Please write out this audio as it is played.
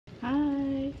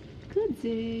Good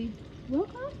day.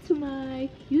 Welcome to my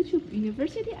YouTube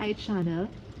University I channel.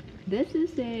 This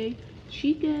is a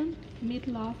chicken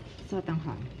meatloaf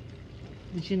Sotanghon.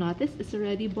 Did you notice it's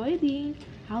already boiling?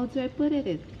 How do I put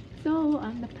it? So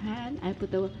on the pan, I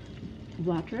put the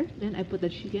water, then I put the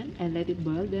chicken, I let it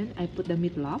boil, then I put the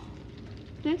meatloaf.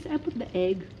 Next, I put the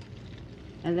egg,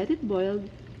 I let it boil.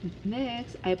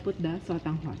 Next, I put the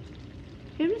Sotanghon.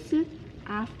 Here is it.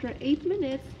 After 8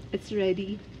 minutes, it's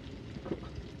ready to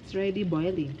cook. It's ready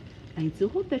boiling. I do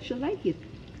hope that you like it.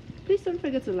 Please don't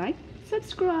forget to like,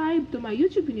 subscribe to my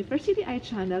YouTube University I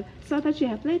channel so that you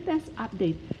have latest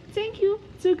update. Thank you.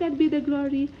 To God be the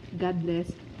glory. God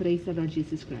bless. Praise the Lord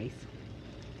Jesus Christ.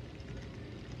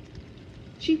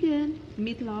 Chicken,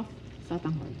 meatloaf,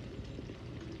 sotanghon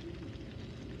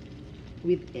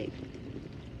with egg.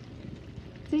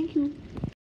 Thank you.